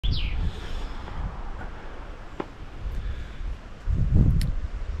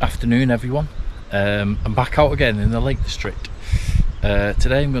Afternoon everyone. I'm back out again in the Lake District.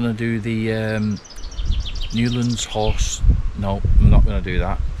 Today I'm going to do the Newlands no, I'm not going to do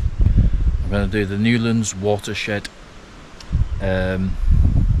that. I'm going to do the Newlands watershed.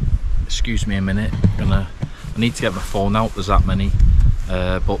 Excuse me a minute, I need to get my phone out, there's that many.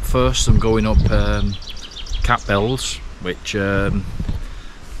 But first I'm going up Cat Bells, which I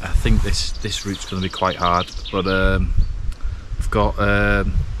think this route's going to be quite hard, but I've got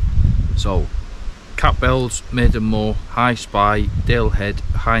so Cat Bells, Maidenmoor, High Spy, Dalehead,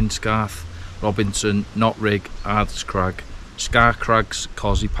 Hindscarth, Robinson, Snockrigg, Ardscrag, Scarcrags,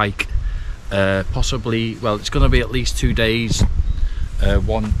 Causey Pike. Possibly, well, it's going to be at least 2 days,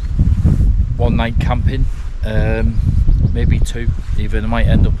 one night camping, maybe two even. I might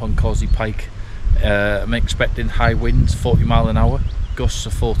end up on Causey Pike. I'm expecting high winds, 40 mile an hour, gusts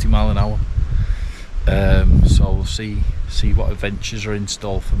of 40 mile an hour. So we'll see what adventures are in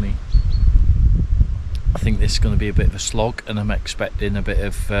store for me. I think this is going to be a bit of a slog, and I'm expecting a bit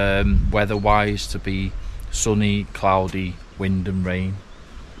of weather wise to be sunny, cloudy, wind and rain.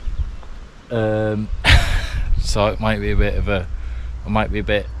 So it might be a bit of I might be a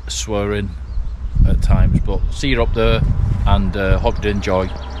bit swearing at times, but see you up there, and hope you enjoy.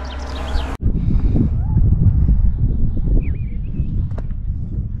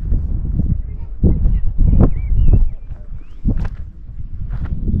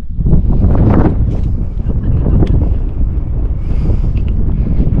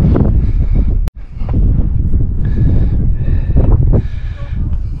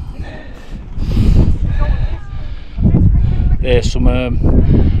 There's some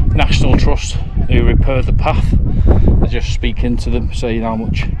National Trust who repair the path. I just speaking to them, saying how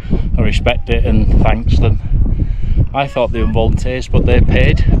much I respect it and thanks them. I thought they were volunteers, but they're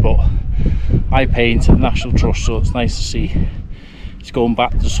paid, but I pay into the National Trust, so it's nice to see it's going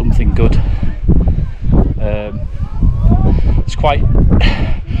back to something good. It's quite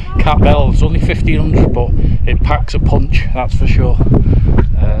Cat Bell, it's only 1500, but it packs a punch, that's for sure.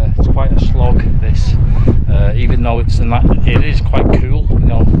 It's quite a slog, this, even though it is quite cool, you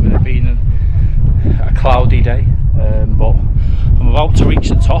know, with it being a cloudy day. But I'm about to reach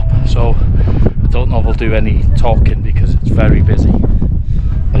the top, so I don't know if I'll do any talking because it's very busy,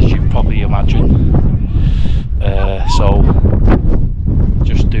 as you probably imagine. So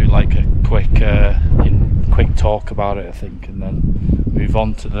just do like a quick talk about it, I think, and then move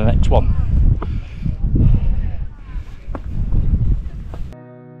on to the next one.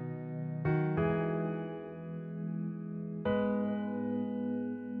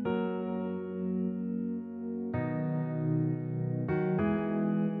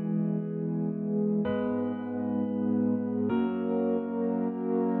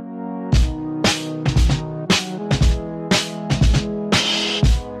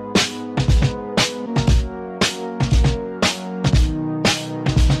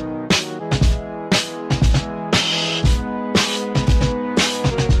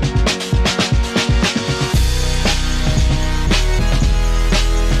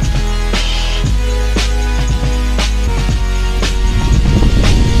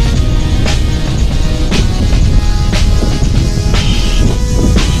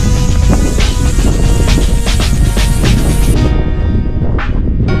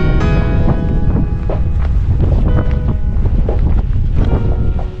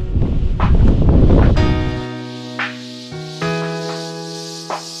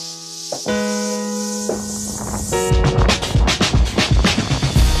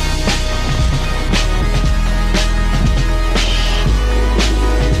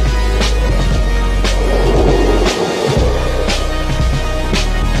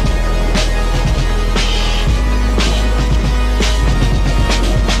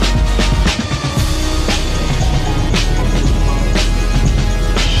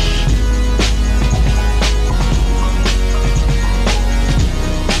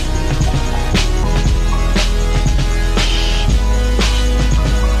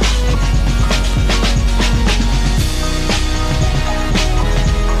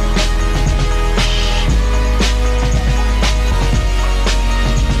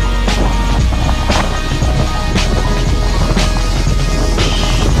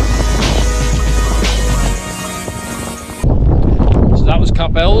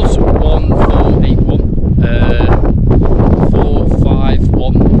 Cat Bells 1481,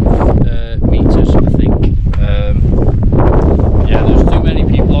 451 meters, I think. Yeah, there's too many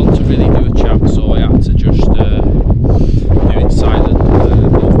people on to really do a chat, so I had to just do it silent.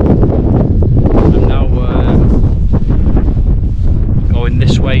 I'm now going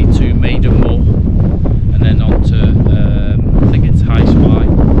this way to Maidenmoor, and then on to I think it's High Spy.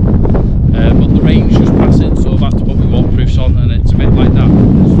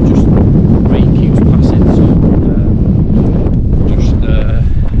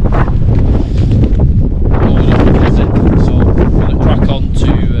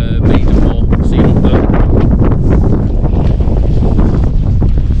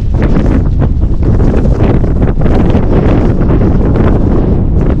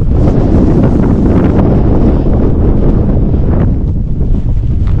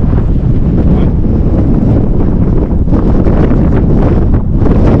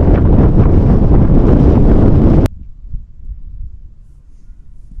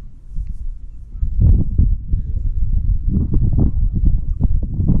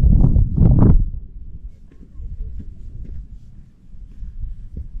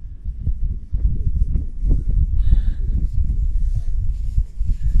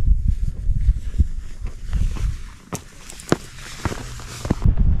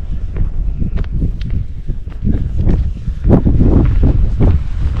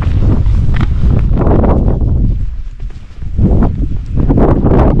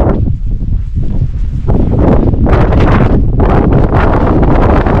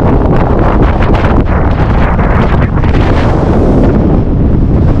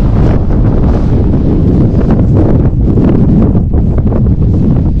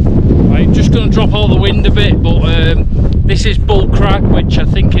 up all the wind a bit, but this is Bull Crag, which I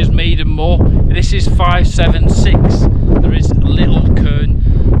think is Maiden Moor. This is 576. There is a little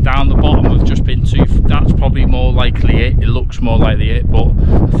cairn down the bottom I've just been to. That's probably more likely it. It looks more likely it, but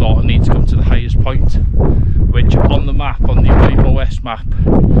I thought I need to come to the highest point, which on the map, on the OS map,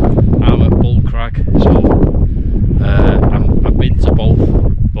 I'm at Bull Crag. So I've been to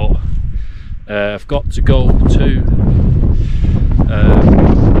both, but I've got to go to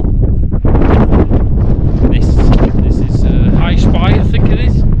this is High Spy, I think it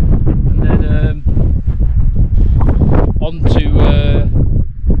is, and then on to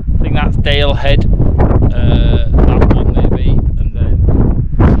I think that's Dale Head, that one maybe, and then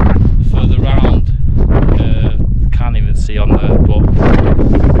further round, can't even see on there, but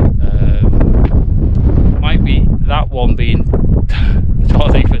might be that one being I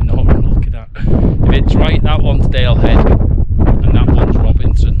don't even know what I'm looking at. If it's right, that one's Dale Head and that one's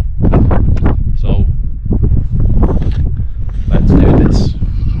Robinson. So let's do this.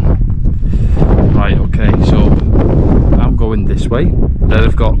 Right, okay, so I'm going this way. Then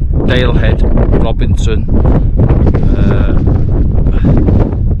I've got Dale Head, Robinson,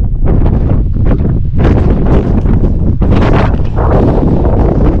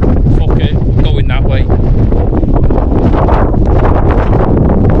 fuck it, we're going that way.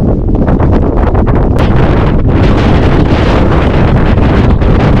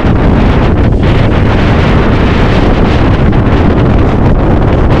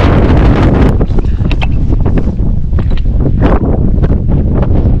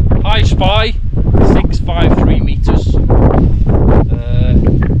 Spy, 653 metres.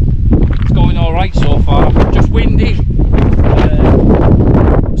 It's going alright so far, just windy.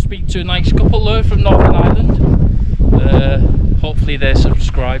 Speak to a nice couple there from Northern Ireland. Hopefully they're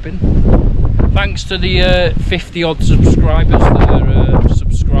subscribing. Thanks to the 50 odd subscribers that are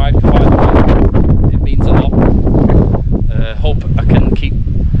subscribed, by the way. It means a lot. Hope I can keep,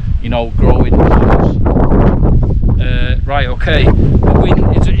 you know, growing. Right, okay.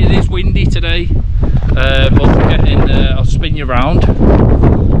 It is windy today, but we're getting. I'll spin you around.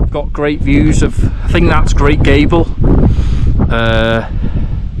 Got great views of. I think that's Great Gable,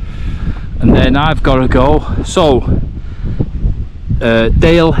 and then I've got to go. So,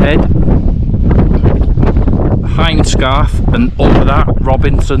 Dale Head, High Scarf, and over that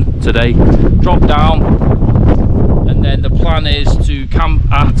Robinson today. Drop down, and then the plan is to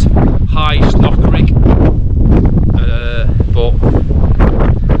camp at High Snockrigg. But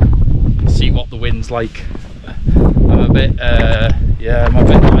see what the wind's like. I'm a bit yeah, I'm a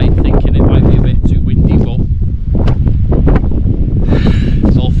bit light, thinking it might be a bit too windy, but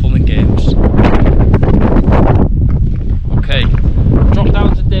it's all fun and games. Okay, drop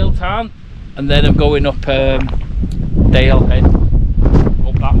down to Dale Tarn, and then I'm going up Dale Head,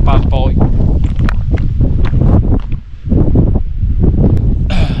 up that bad boy.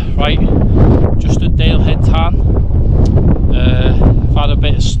 Right, just at Dale Head Tarn. I've had a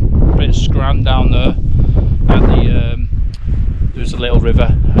bit of scran down there at the there's a little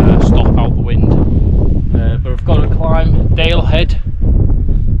river stop out the wind, but I've got to climb Dale Head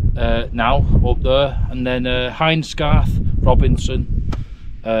now up there, and then Hindscarth, Robinson.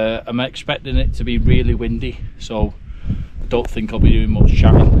 I'm expecting it to be really windy, so I don't think I'll be doing much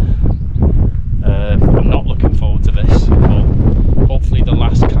chatting. I'm not looking forward to this, but hopefully the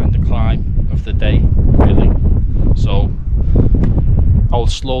last kind of climb of the day, really. So I'll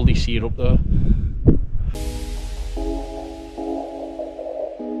slowly see it up there.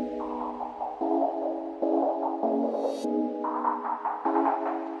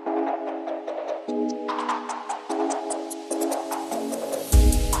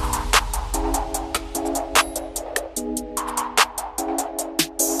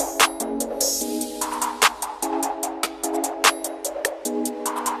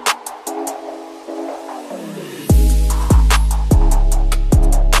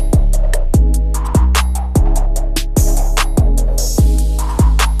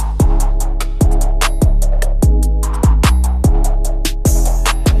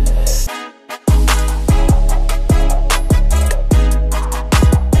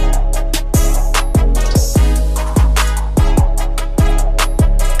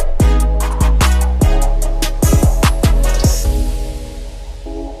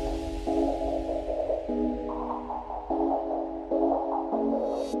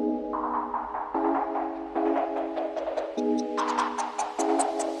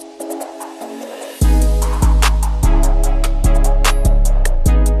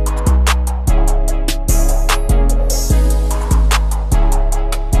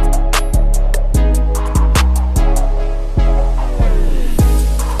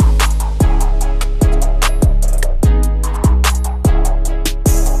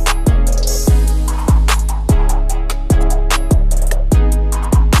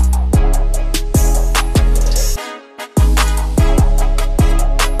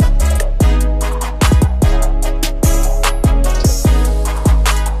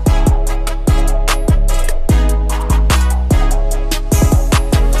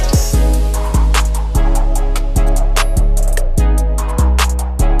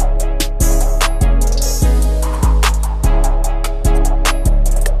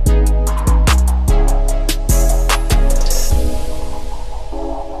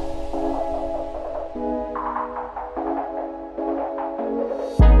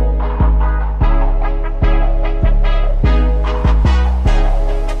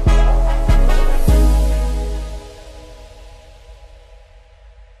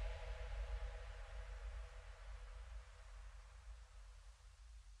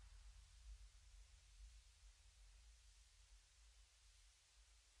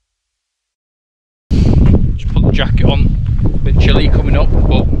 jacket on, a bit chilly coming up,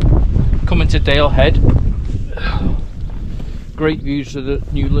 but coming to Dale Head. Great views of the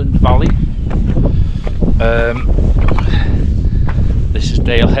Newlands Valley. This is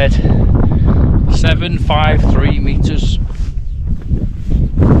Dale Head, 753 metres,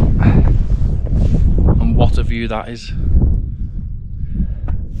 and what a view that is.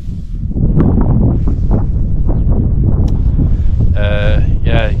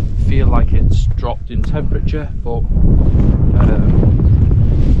 Yeah, feel like it's dropped in temperature, but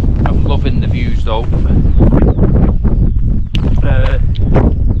I'm loving the views though.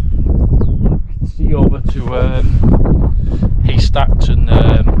 See over to Haystacks and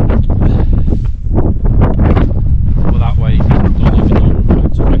over that way. Don't even know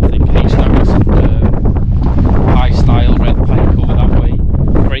what to, I think Haystacks and High Style, Red Pike over that way,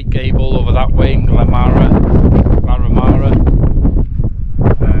 Great Gable over that way, and Glamara, Glaramara.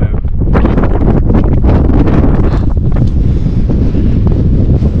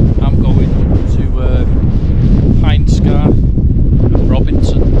 I'm going up to Hinescar and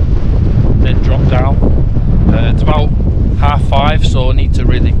Robinson, then drop down. It's about 5:30, so I need to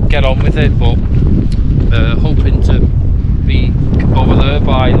really get on with it, but hoping to be over there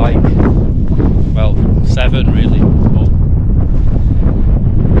by like, well, 7 really. But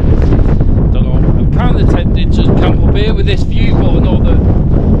don't know, I'm kind of tempted to camp up here with this view, but I know that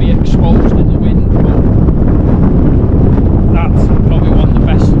I'll be exposed in the wind, but that's probably one of the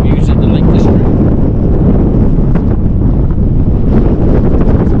best views in the Lake District.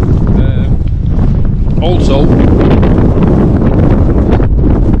 Also,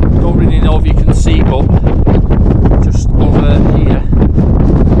 don't really know if you can see, but just over here,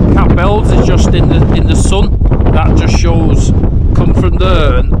 Cat Bells is just in the sun. That just shows come from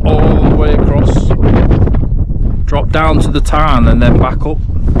there and all the way across, drop down to the tarn and then back up.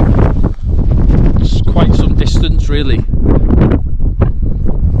 It's quite some distance really.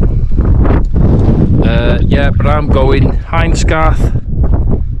 Yeah, but I'm going Hinescarth,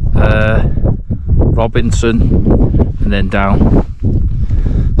 Robinson, and then down.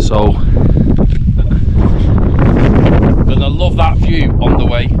 So I'm gonna love that view on the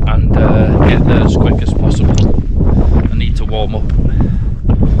way and get there as quick as possible. I need to warm up,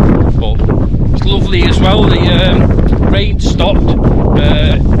 but it's lovely as well. The rain stopped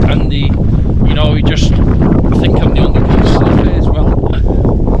and the, you know, you just, I think I'm the only person up here as well.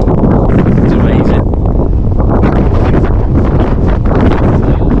 It's amazing.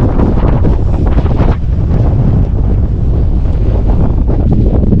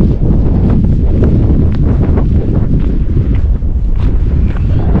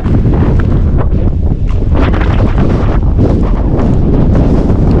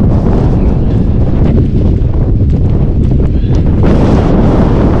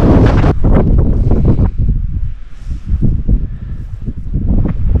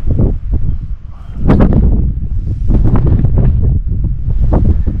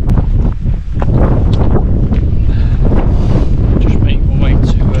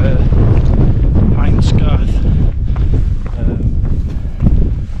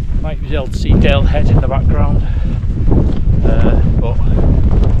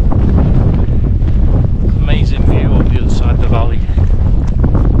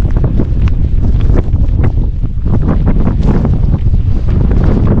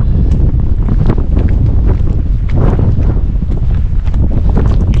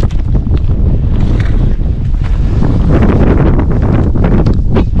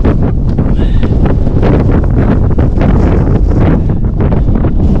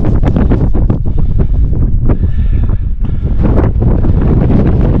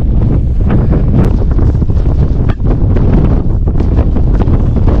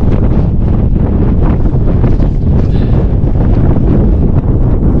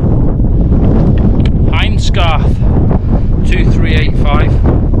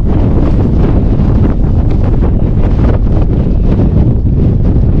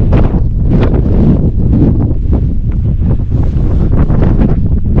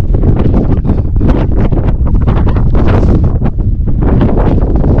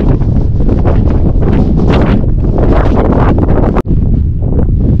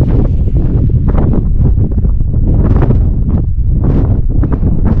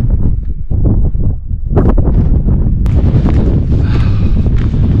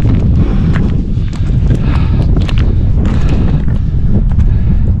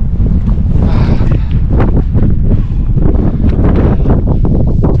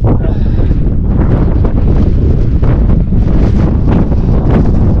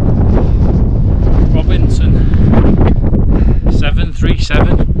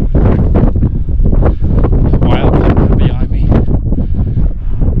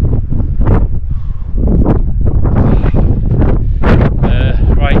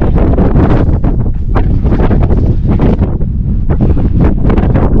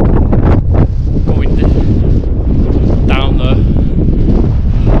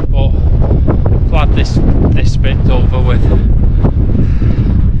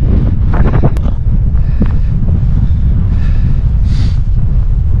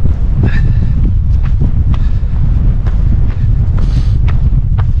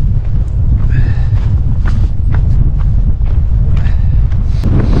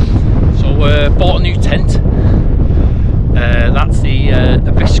 bought a new tent. That's the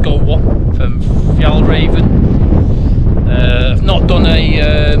Abisko one from Fjallraven. I've not done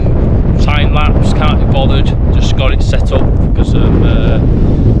a time lapse, can't be bothered, just got it set up because I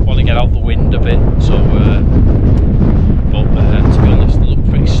want to get out the wind a bit. So, but to be honest, it looked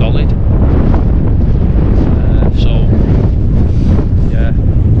pretty solid. So, yeah,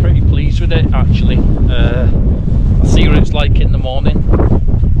 pretty pleased with it actually. I'll see what it's like in the morning.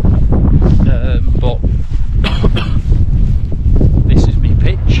 But this is me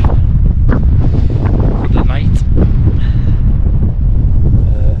pitch for the night.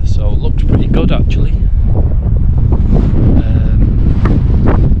 So it looks pretty good actually.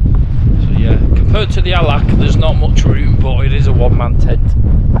 So yeah, compared to the Alack, there's not much room, but it is a one-man tent.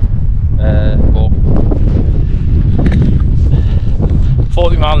 But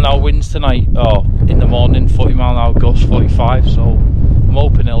 40-mile-an-hour winds tonight, or in the morning, 40-mile-an-hour gusts, 45. So I'm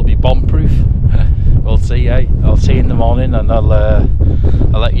hoping it'll be bomb-proof. We'll see, eh? I'll see in the morning, and I'll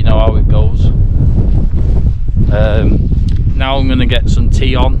let you know how it goes. Now I'm gonna get some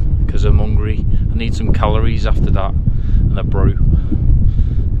tea on because I'm hungry. I need some calories after that, and a brew.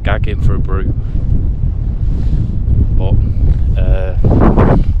 Gagging for a brew. But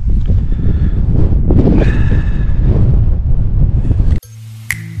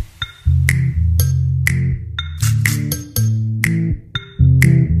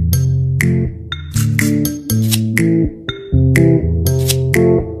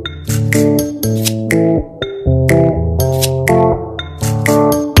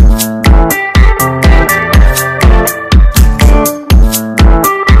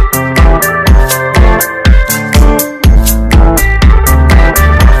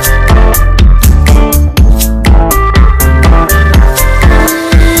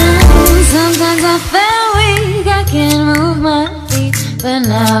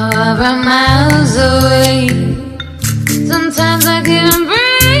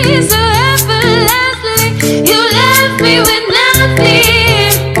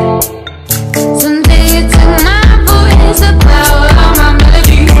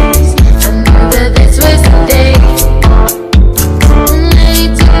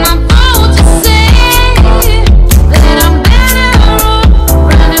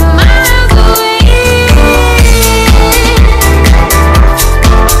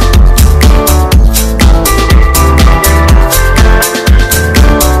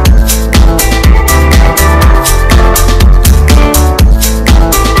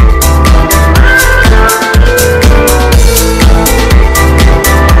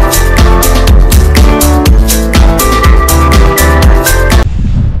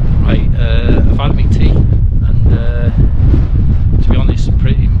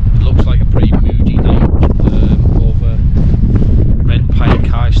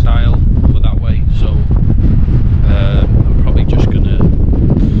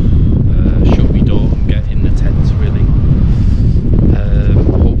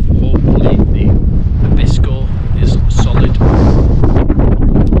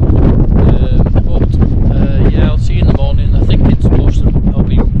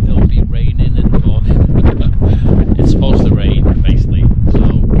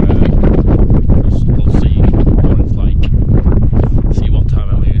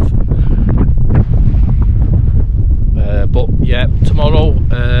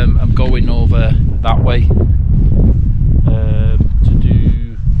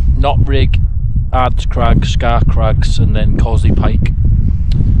Scar Crags and then Causey Pike.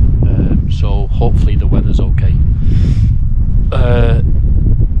 So hopefully the weather's okay.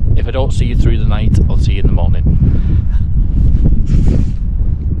 If I don't see you through the night, I'll see you in the morning.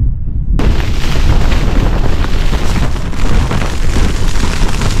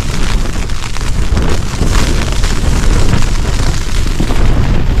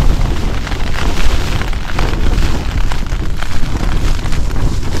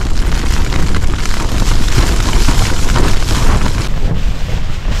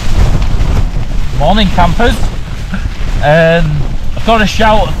 Morning campers. I've got a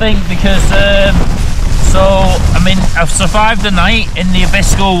shout I think because I've survived the night in the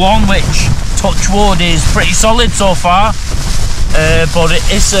Abisko one, which touch wood is pretty solid so far, but it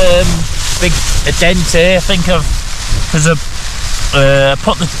is big a dent here. I think because I've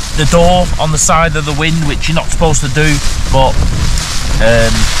put the door on the side of the wind, which you're not supposed to do, but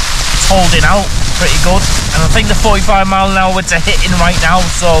it's holding out pretty good, and I think the 45-mile-an-hour are hitting right now,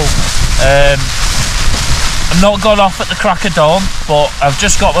 so I've not got off at the crack of dawn, but I've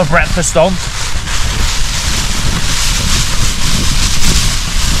just got my breakfast on.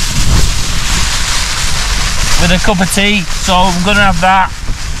 With a cup of tea, so I'm going to have that,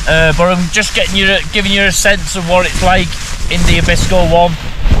 but I'm just giving you a sense of what it's like in the Abisko one.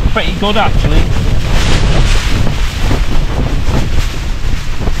 Pretty good actually.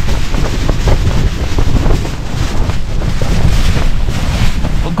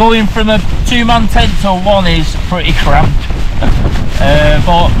 But going from a 2-man tent to one is pretty cramped.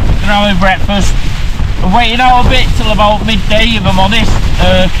 But we're having breakfast. I'm waiting out a bit till about midday, if I'm honest.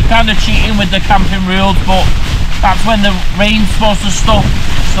 Kind of cheating with the camping rules, but that's when the rain's supposed to stop.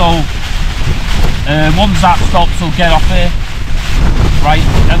 So once that stops, we'll get off here. Right,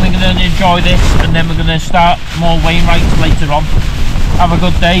 and we're going to enjoy this, and then we're going to start more Wainwrights later on. Have a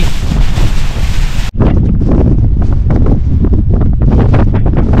good day.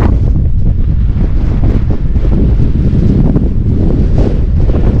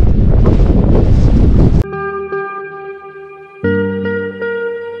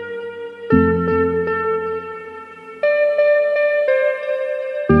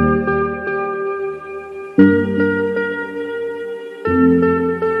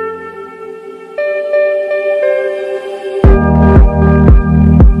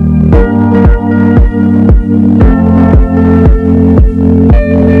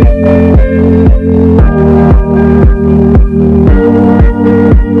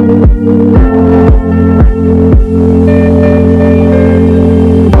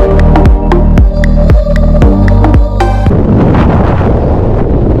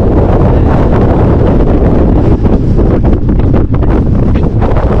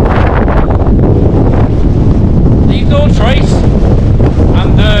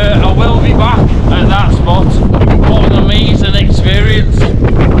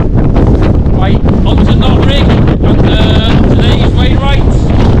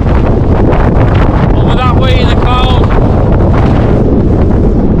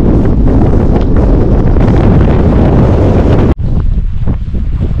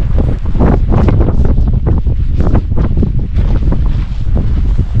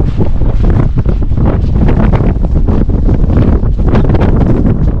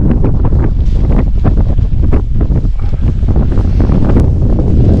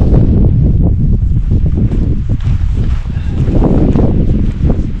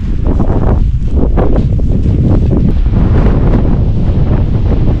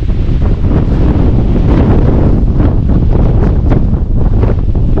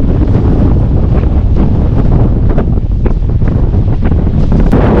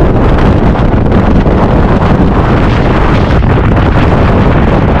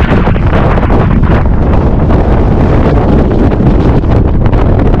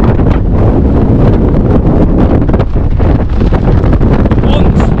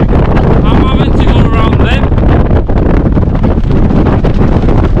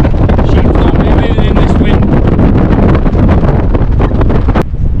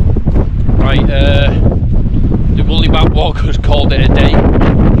 Called it a day.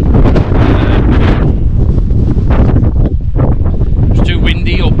 It was too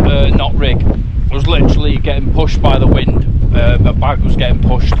windy up Snockrigg. I was literally getting pushed by the wind. My bag was getting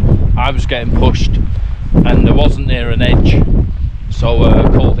pushed, I was getting pushed, and there wasn't near an edge, so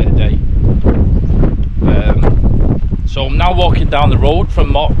called it a day. So I'm now walking down the road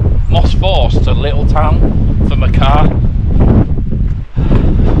from Moss Force to Little Town for my car.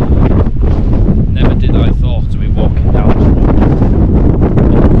 Never did I thought to be walking down this road.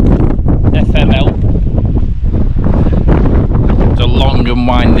 FML. It's a long and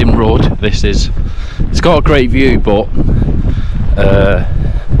winding road, this is. It's got a great view, but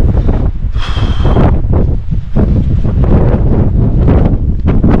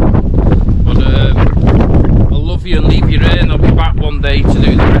I'll love you and leave you here, and I'll be back one day to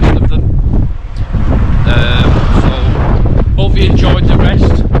do the rest of them. So hope you enjoyed the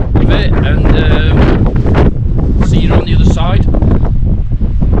rest of it, and